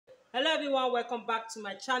Hello everyone, welcome back to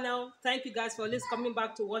my channel. Thank you guys for always coming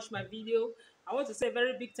back to watch my video. I want to say a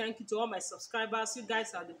very big thank you to all my subscribers. You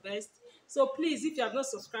guys are the best. So please, if you have not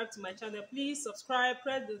subscribed to my channel, please subscribe,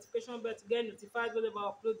 press the notification bell to get notified whenever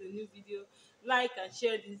I upload a new video. Like and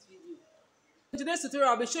share this video. In today's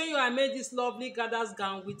tutorial, I'll be showing you how I made this lovely gathers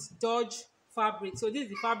gown with Dodge fabric. So this is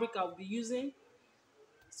the fabric I'll be using.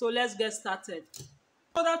 So let's get started.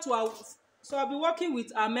 So I'll be working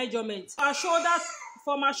with our measurement. Our shoulder,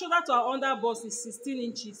 from our shoulder to our under bust is 16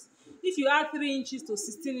 inches. If you add 3 inches to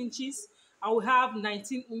 16 inches, I will have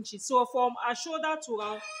 19 inches. So from our shoulder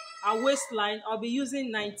to our waistline, I'll be using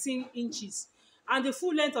 19 inches. And the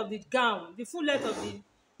full length of the gown, the full length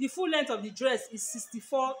of the dress is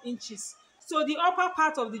 64 inches. So the upper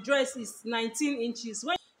part of the dress is 19 inches.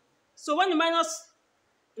 When you minus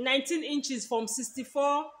 19 inches from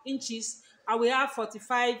 64 inches, I will have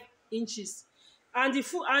 45 inches. And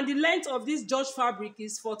the length of this George fabric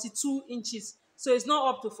is 42 inches. So it's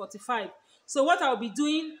not up to 45. So what I'll be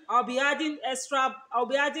doing, I'll be adding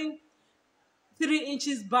 3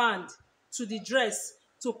 inches band to the dress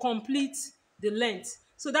to complete the length.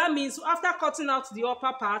 So that means after cutting out the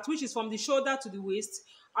upper part, which is from the shoulder to the waist,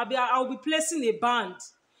 I'll be placing a band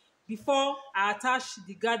before I attach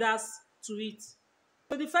the gathers to it.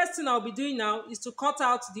 So the first thing I'll be doing now is to cut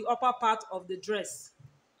out the upper part of the dress.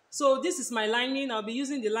 So this is my lining. I'll be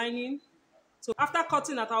using the lining. So after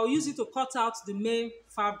cutting that, I'll use it to cut out the main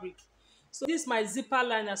fabric. So this is my zipper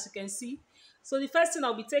line, as you can see. So the first thing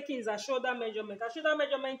I'll be taking is a shoulder measurement. Our shoulder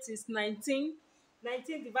measurement is 19.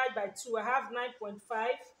 19 divided by 2, I have 9.5.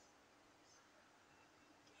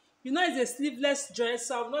 You know it's a sleeveless dress,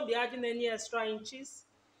 so I'll not be adding any extra inches.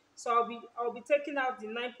 So I'll be taking out the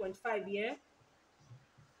 9.5 here.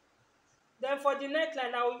 Then for the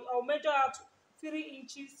neckline, I'll measure out 3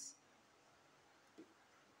 inches.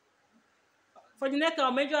 For the neck,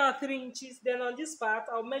 I'll measure out 3 inches. Then on this part,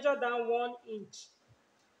 I'll measure down 1 inch.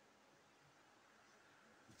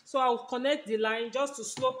 So I'll connect the line just to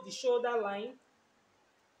slope the shoulder line.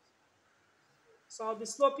 So I'll be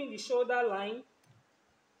sloping the shoulder line.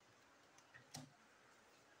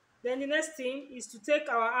 Then the next thing is to take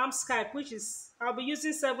our arm scarp, which is, I'll be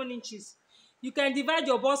using 7 inches. You can divide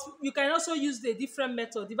your bust, you can also use a different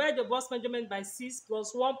method. Divide your bust measurement by 6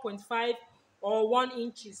 plus 1.5 or 1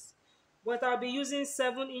 inches. But I'll be using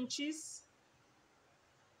 7 inches.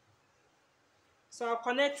 So I'll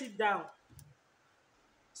connect it down.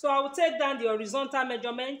 So I will take down the horizontal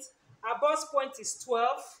measurement. Our bust point is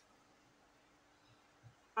 12.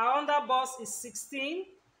 Our under bust is 16.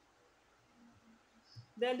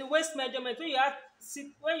 Then the waist measurement, when you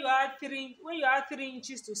add 3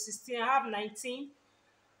 inches to 16, I have 19.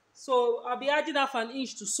 So I'll be adding half an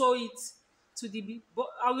inch to sew it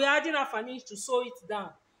I'll be adding half an inch to sew it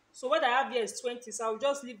down. So what I have here is 20. So I'll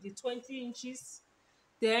just leave the 20 inches.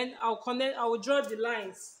 Then I will draw the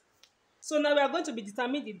lines. So now we are going to be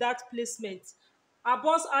determining the dart placement.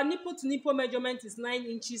 Our nipple to nipple measurement is 9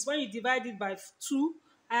 inches. When you divide it by 2,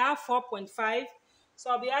 I have 4.5. So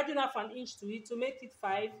I'll be adding half an inch to it to make it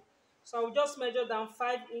 5. So I will just measure down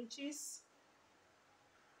 5 inches.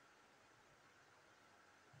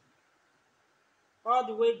 All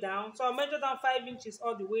the way down. So I'll measure down 5 inches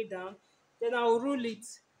all the way down. Then I'll rule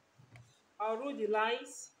it. I'll rule the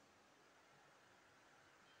lines.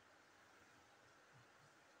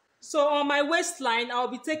 So on my waistline, I'll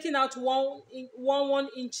be taking out 1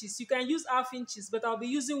 inches. You can use half inches, but I'll be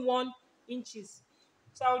using 1 inches.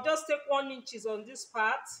 So I'll just take 1 inches on this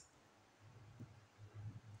part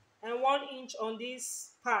and 1 inch on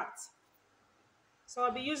this part. So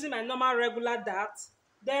I'll be using my normal regular dart.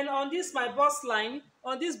 Then on this bust line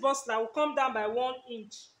will come down by 1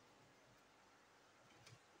 inch.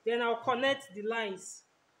 Then I'll connect the lines.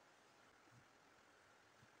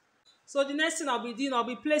 So the next thing I'll be doing, I'll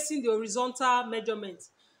be placing the horizontal measurement.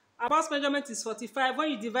 Our bust measurement is 45.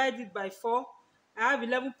 When you divide it by 4, I have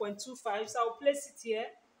 11.25. So I'll place it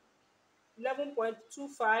here.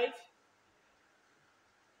 11.25.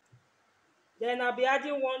 Then I'll be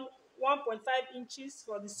adding 1.5 inches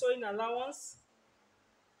for the sewing allowance.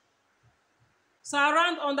 So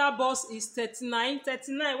around under bust is 39.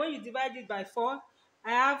 39, when you divide it by 4, I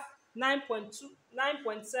have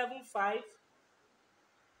 9.75.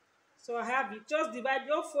 So I have it. Just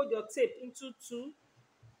fold your tape into 2.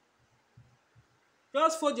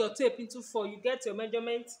 Just fold your tape into 4. You get your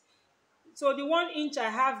measurement. So the 1 inch I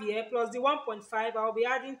have here plus the 1.5, I'll be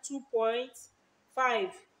adding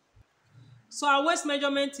 2.5. So our waist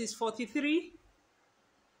measurement is 43.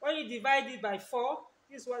 When you divide it by 4,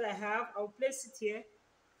 this is what I have. I'll place it here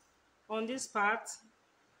on this part.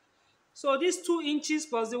 So this 2 inches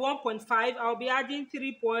plus the 1.5, I'll be adding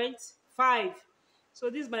 3.5. So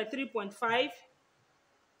this is my 3.5.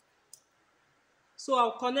 So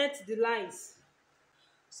I'll connect the lines.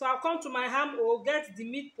 So I'll come to my armhole, get the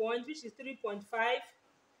midpoint, which is 3.5.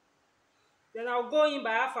 Then I'll go in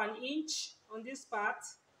by half an inch on this part.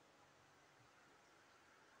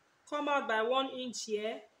 Come out by 1 inch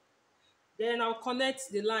here. Then I'll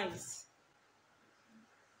connect the lines.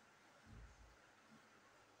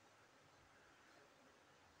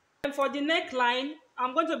 And for the neckline,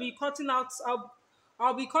 I'm going to be cutting out,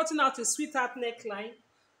 I'll be cutting out a sweetheart neckline.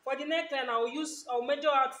 For the neckline, I'll measure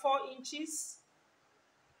out 4 inches.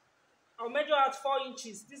 I'll measure out 4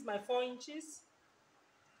 inches. This is my 4 inches.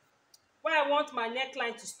 Where I want my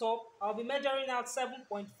neckline to stop, I'll be measuring out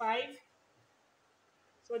 7.5.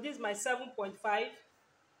 So this is my 7.5.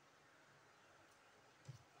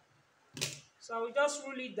 So I will just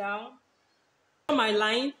rule it down. My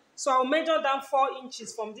line. So I'll measure down 4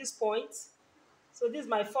 inches from this point. So this is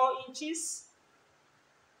my 4 inches.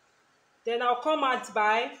 Then I'll come out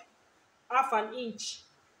by half an inch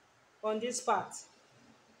on this part.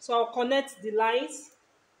 So I'll connect the lines.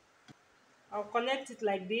 I'll connect it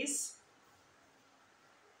like this.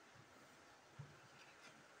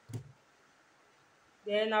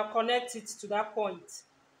 Then I'll connect it to that point.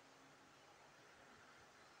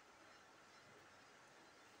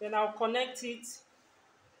 Then I'll connect it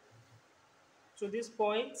to this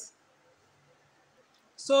point.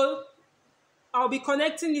 So I'll be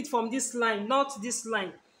connecting it from this line, not this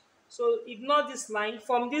line. So ignore this line.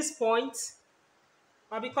 From this point,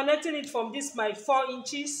 I'll be connecting it from this, my 4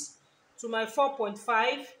 inches, to my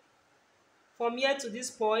 4.5. From here to this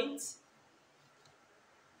point.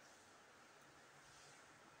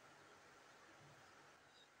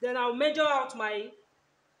 Then I'll measure out my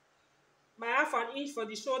half an inch for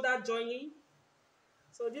the shoulder joining.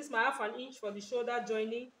 So this is my half an inch for the shoulder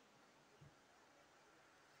joining.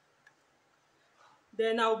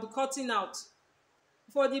 Then I'll be cutting out.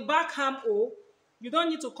 For the back armhole, you don't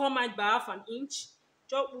need to come out by half an inch.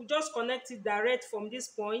 We just connect it direct from this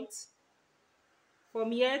point.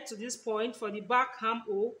 From here to this point for the back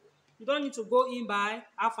armhole. You don't need to go in by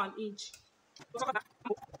half an inch.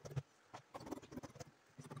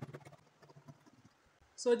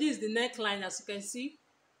 So this is the neckline, as you can see.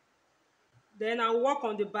 Then I'll work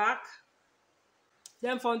on the back.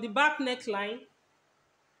 Then from the back neckline,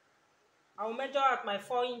 I'll measure out my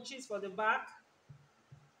 4 inches for the back.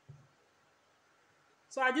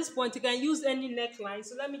 So at this point, you can use any neckline.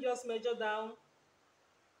 So let me just measure down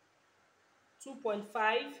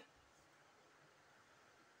 2.5.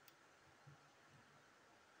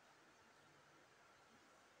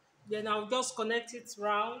 Then I'll just connect it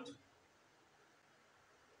round.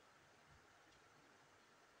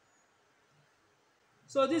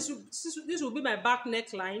 So this will be my back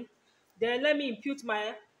neckline. Then let me impute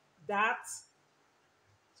my dart.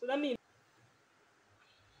 So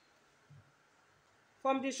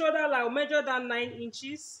from the shoulder line, I'll measure down 9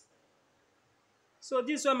 inches. So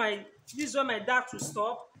this is where my dart will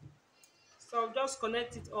stop. So I'll just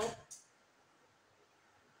connect it up.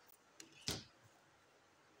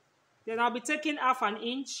 Then I'll be taking half an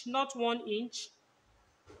inch, not 1 inch.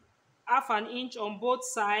 Half an inch on both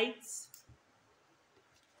sides.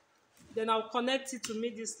 Then I'll connect it to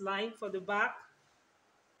meet this line for the back.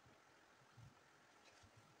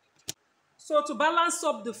 So to balance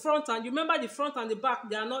up the front, and you remember the front and the back,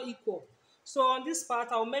 they are not equal. So on this part,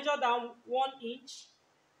 I'll measure down 1 inch.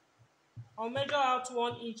 I'll measure out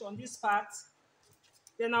 1 inch on this part.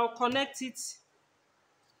 Then I'll connect it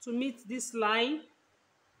to meet this line.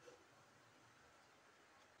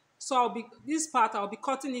 So this part, I'll be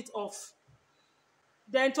cutting it off.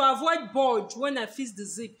 Then to avoid bulge when I fix the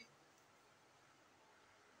zip,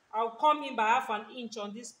 I'll come in by half an inch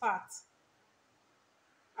on this part.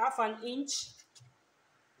 Half an inch.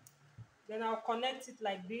 Then I'll connect it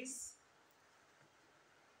like this.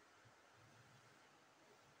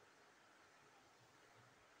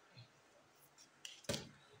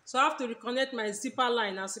 So I have to reconnect my zipper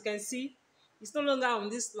line. As you can see, it's no longer on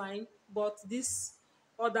this line, but this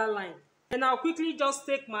other line. And I'll quickly just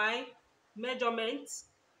take my measurement.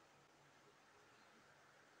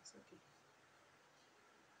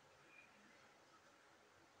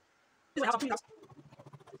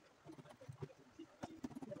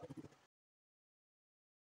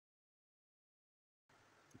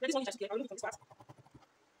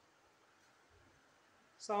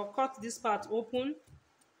 So I'll cut this part open.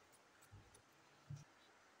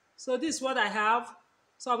 So this is what I have.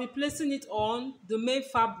 So I'll be placing it on the main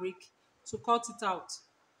fabric to cut it out.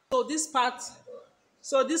 So this part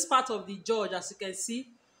of the George, as you can see,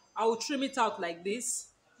 I will trim it out like this.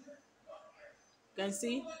 You can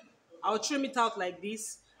see, I'll trim it out like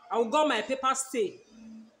this. I will gum my paper stay.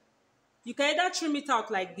 You can either trim it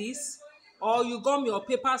out like this, or you gum your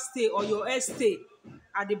paper stay or your hair stay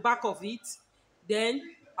at the back of it. Then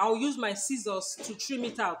I'll use my scissors to trim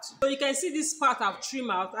it out. So you can see this part I've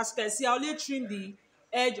trimmed out. As you can see, I only trim the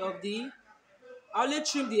edge of the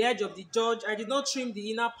judge. I did not trim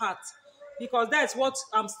the inner part because that's what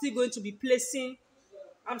I'm still going to be placing.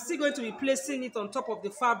 I'm still going to be placing it on top of the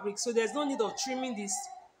fabric. So there's no need of trimming this.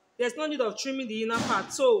 There's no need of trimming the inner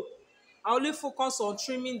part. So I only focus on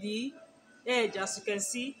trimming the edge, as you can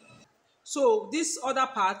see. So this other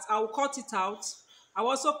part, I will cut it out. I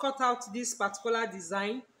will also cut out this particular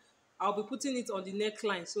design. I'll be putting it on the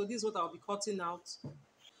neckline. So this is what I'll be cutting out.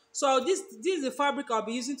 So this is the fabric I'll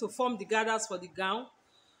be using to form the gathers for the gown.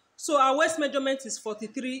 So our waist measurement is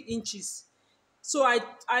 43 inches. So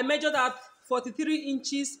I measured out 43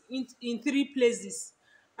 inches in 3 places.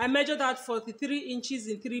 I measured out 43 inches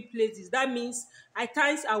in 3 places. That means I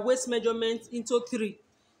times our waist measurement into 3.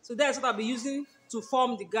 So that's what I'll be using to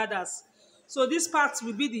form the gathers. So this part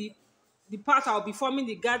will be the part I'll be forming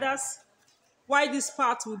the gathers. While this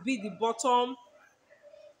part will be the bottom.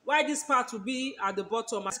 While this part will be at the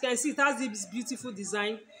bottom. As you can see, it has this beautiful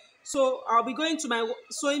design. So I'll be going to my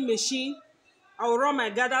sewing machine. I will run my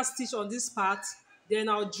gather stitch on this part, then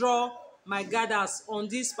I'll draw my gathers on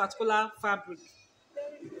this particular fabric.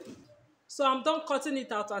 So I'm done cutting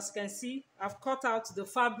it out. As you can see, I've cut out the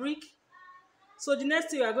fabric. So the next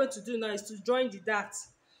thing we are going to do now is to join the dart.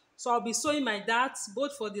 So I'll be sewing my darts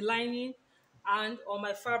both for the lining and on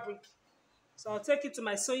my fabric. So I'll take it to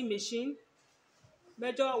my sewing machine,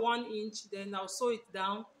 measure 1 inch, then I'll sew it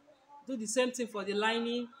down. Do the same thing for the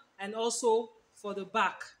lining and also for the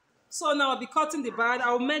back. So now I'll be cutting the band.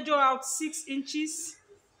 I'll measure out 6 inches.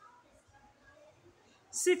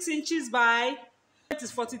 6 inches by, that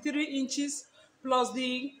is 43 inches plus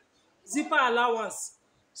the zipper allowance.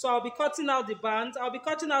 So I'll be cutting out the band. I'll be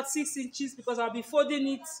cutting out 6 inches because I'll be folding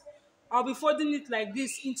it. I'll be folding it like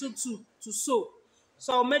this into 2 to sew.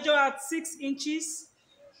 So I'll measure out 6 inches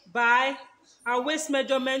by our waist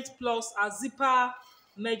measurement plus our zipper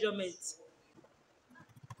measurement.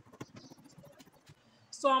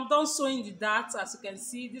 So I'm done sewing the darts. As you can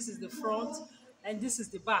see, this is the front and this is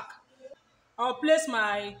the back. I'll place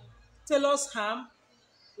my tailor's arm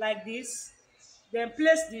like this, then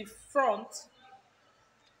place the front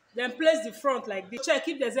like this. Check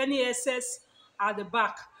if there's any excess at the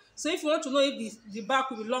back. So if you want to know if the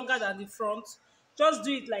back will be longer than the front, just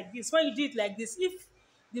do it like this. When you do it like this, if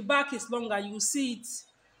the back is longer, you will see it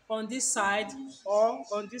on this side or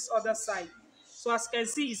on this other side. So as you can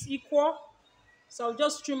see, it's equal. So I'll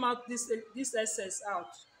just trim out this excess out.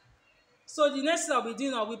 So the next thing I'll be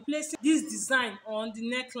doing, I'll be placing this design on the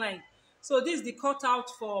neckline. So this is the cutout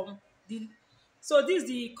from the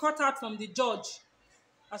judge.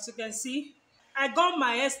 As you can see, I got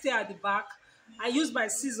my hairstay at the back. I use my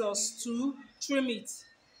scissors to trim it.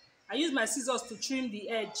 I use my scissors to trim the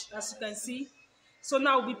edge, as you can see. So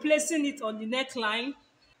now I'll be placing it on the neckline.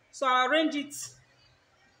 So I'll arrange it.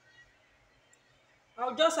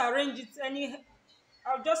 I'll just arrange it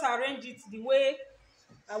the way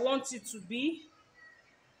I want it to be,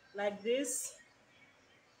 like this.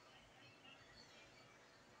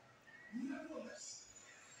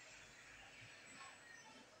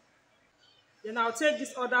 Then I'll take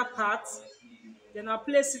this other part, then I'll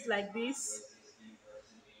place it like this,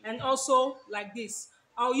 and also like this.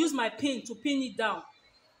 I'll use my pin to pin it down.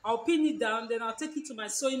 I'll pin it down, then I'll take it to my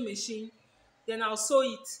sewing machine, then I'll sew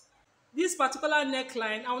it. This particular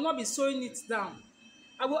neckline, I will not be sewing it down.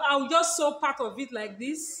 I will just sew part of it like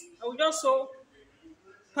this. I will just sew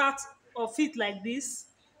part of it like this.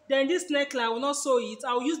 Then this neckline, I will not sew it.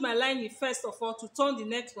 I will use my lining first of all to turn the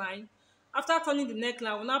neckline. After turning the neckline,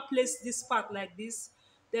 I will now place this part like this.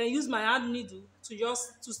 Then use my hand needle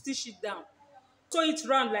to stitch it down. Sew it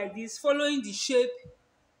round like this, following the shape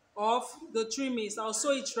of the trimmings. I'll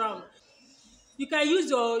sew it round. You can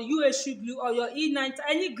use your UHU glue or your E90,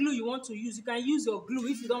 any glue you want to use. You can use your glue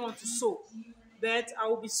if you don't want to sew. But I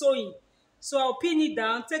will be sewing. So I'll pin it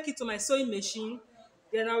down, take it to my sewing machine.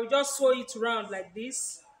 Then I will just sew it round like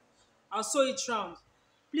this. I'll sew it round.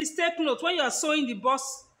 Please take note, when you are sewing the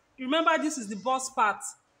bust, remember this is the bust part.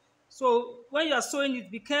 So when you are sewing it,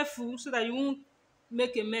 be careful so that you won't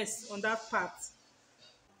make a mess on that part.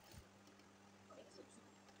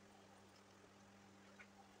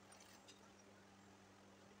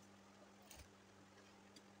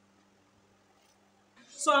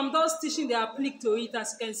 So I'm done stitching the applique to it.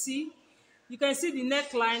 As you can see the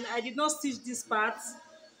neckline. I did not stitch this part.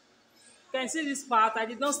 You can see this part, I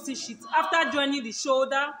did not stitch it. After joining the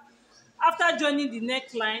shoulder, after joining the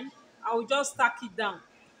neckline, I will just tack it down.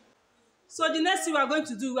 So the next thing we are going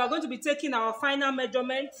to do, we are going to be taking our final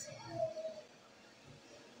measurement.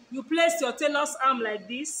 You place your tailor's arm like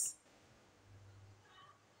this.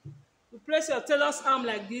 You place your tailor's arm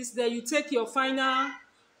like this, then you take your final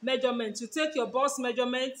measurement. You take your bust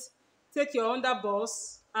measurement, take your under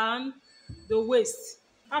bust and the waist.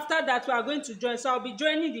 After that, we are going to join. So I'll be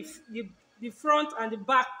joining the front and the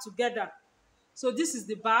back together. So this is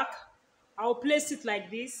the back. I'll place it like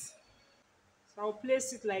this. So I'll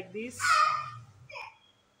place it like this.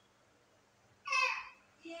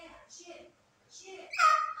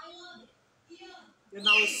 Then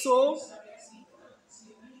I'll sew.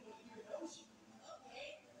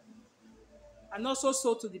 And also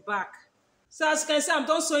sew to the back. So as you can see, I'm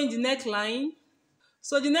done sewing the neckline.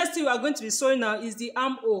 So the next thing we are going to be sewing now is the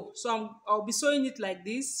armhole. So I'll be sewing it like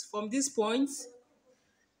this from this point.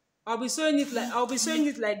 I'll be sewing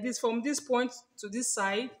it like this from this point to this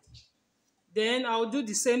side. Then I'll do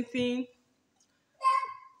the same thing.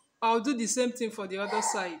 I'll do the same thing for the other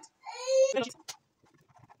side.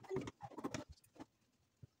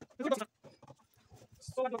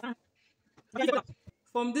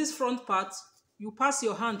 From this front part, you pass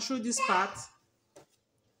your hand through this part.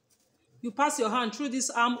 You pass your hand through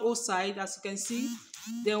this armhole side, as you can see.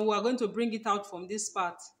 Then we are going to bring it out from this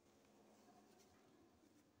part.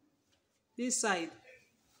 This side.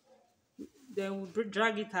 Then we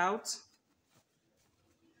drag it out.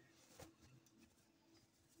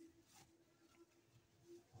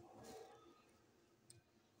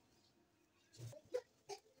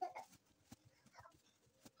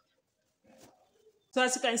 So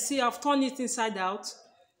as you can see, I've turned it inside out.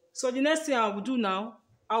 So the next thing I will do now,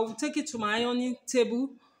 I will take it to my ironing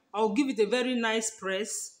table. I will give it a very nice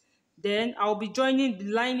press. Then I'll be joining the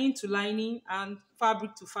lining to lining and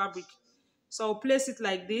fabric to fabric. So I'll place it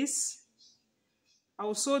like this.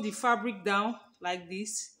 I'll sew the fabric down like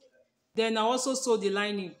this. Then I'll also sew the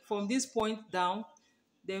lining from this point down.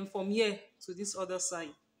 Then from here to this other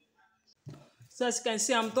side. So as you can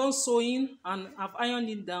see, I'm done sewing and I've ironed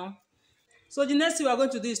it down. So the next thing we are going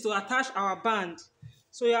to do is to attach our band.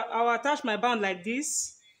 So I'll attach my band like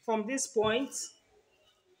this, from this point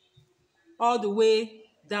all the way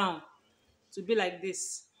down to be like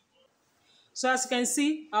this. So as you can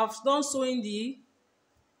see, I've done sewing the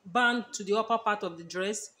band to the upper part of the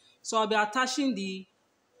dress. So I'll be attaching you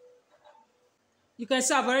can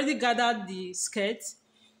see I've already gathered the skirt.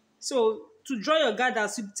 So to draw your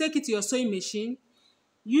gathers, you take it to your sewing machine,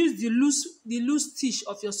 use the loose stitch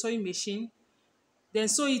of your sewing machine, then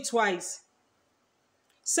sew it twice.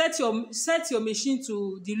 Set your machine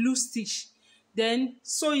to the loose stitch, then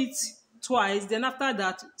sew it twice. Then after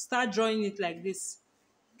that, start drawing it like this.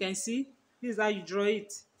 You can see this is how you draw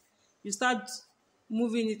it. You start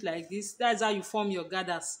moving it like this. That's how you form your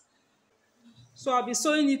gathers. So I'll be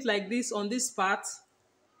sewing it like this on this part.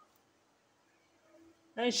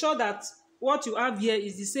 Ensure that what you have here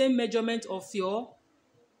is the same measurement of your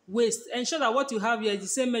waist. Ensure that what you have here is the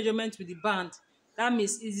same measurement with the band. That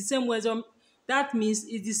means it's the same measurement. That means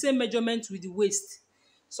it's the same measurement with the waist.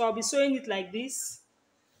 So I'll be sewing it like this.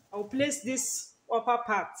 I'll place this upper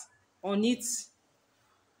part on it.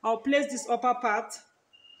 I'll place this upper part.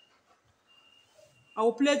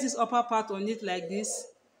 I'll place this upper part on it like this.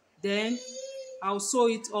 Then I'll sew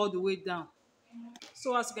it all the way down.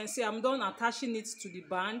 So as you can see, I'm done attaching it to the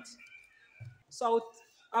band. So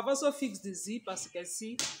I've also fixed the zip, as you can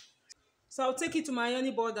see. So I'll take it to my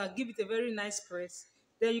ironing board and give it a very nice press.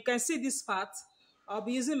 Then you can see this part. I'll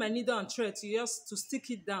be using my needle and thread to stick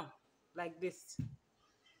it down like this.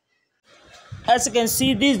 As you can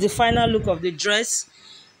see, this is the final look of the dress.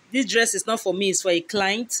 This dress is not for me, it's for a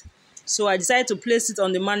client. So I decided to place it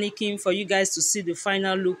on the mannequin for you guys to see the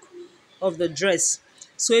final look of the dress.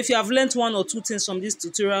 So if you have learned one or two things from this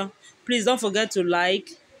tutorial, please don't forget to like,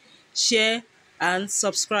 share and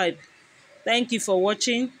subscribe. Thank you for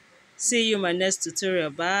watching. See you in my next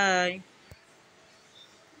tutorial. Bye.